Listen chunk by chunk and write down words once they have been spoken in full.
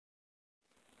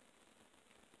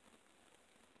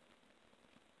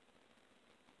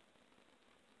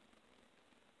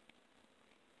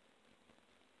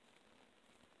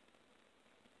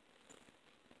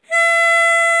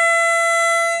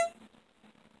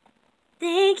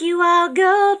Thank you, Wild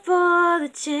Goat, for the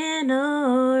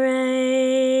channel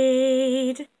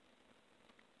raid.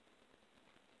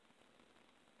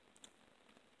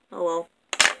 Oh well,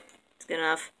 it's good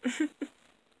enough.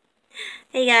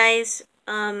 Hey guys,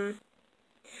 oh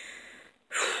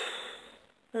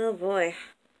boy.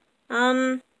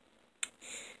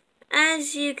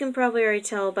 As you can probably already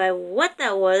tell by what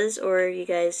that was, or you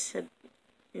guys have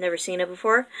never seen it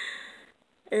before,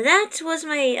 that was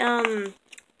my,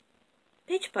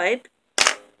 pitch pipe,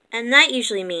 and that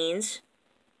usually means,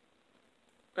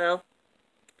 well,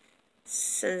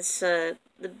 since,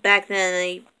 back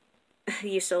then I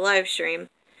used to live stream,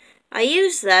 I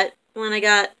used that when I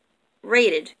got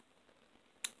raided.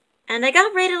 And I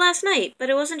got raided last night, but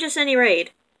it wasn't just any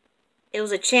raid. It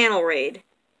was a channel raid.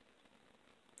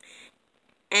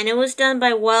 And it was done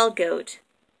by Wild Goat.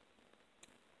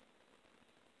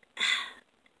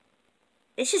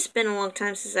 It's just been a long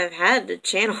time since I've had a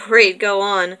channel raid go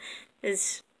on.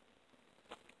 It's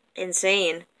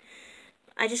insane.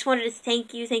 I just wanted to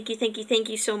thank you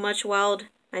so much, Wild.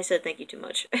 I said thank you too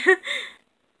much.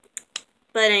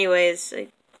 But anyways, I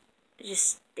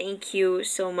just thank you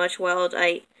so much, Wild.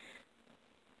 I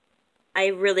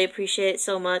really appreciate it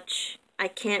so much. I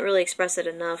can't really express it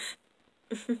enough.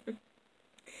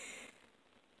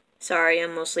 Sorry,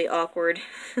 I'm mostly awkward.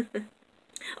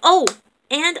 Oh,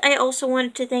 and I also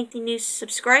wanted to thank the new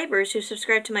subscribers who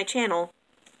subscribed to my channel.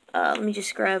 Let me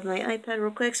just grab my iPad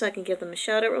real quick so I can give them a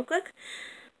shout out real quick.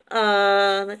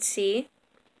 Let's see.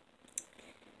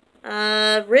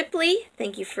 Ripley,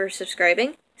 thank you for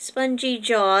subscribing. Spongy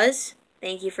Jaws,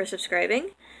 thank you for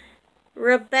subscribing.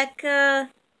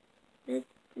 Rebecca I'm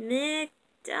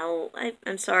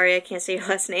sorry, I can't say your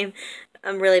last name.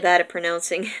 I'm really bad at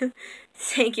pronouncing.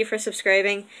 Thank you for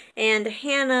subscribing. And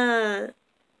Hannah...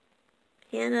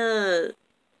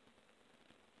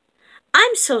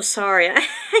 I'm so sorry.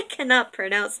 I cannot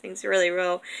pronounce things really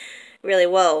well.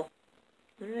 What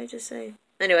did I just say?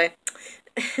 Anyway.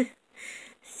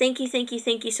 Thank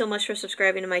you so much for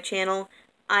subscribing to my channel.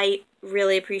 I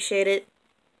really appreciate it.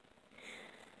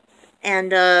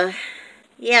 And,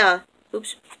 yeah.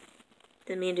 Oops.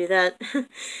 Didn't mean to do that.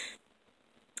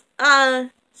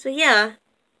 So yeah.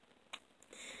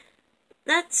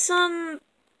 That's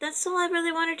all I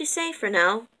really wanted to say for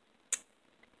now.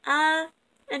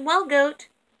 And Wild Goat,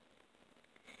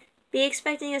 be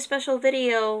expecting a special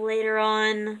video later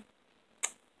on.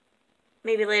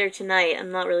 Maybe later tonight,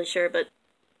 I'm not really sure, but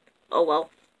oh well.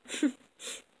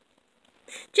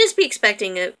 Just be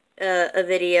expecting a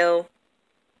video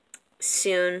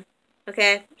soon,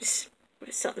 okay? Just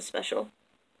something special.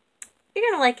 You're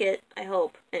gonna like it, I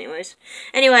hope. Anyway,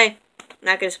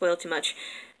 not gonna spoil too much.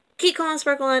 Keep calm,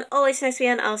 sparkle on, always nice to be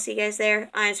on. I'll see you guys there.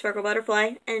 I'm Sparkle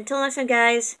Butterfly, and until next time,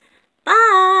 guys,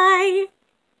 bye!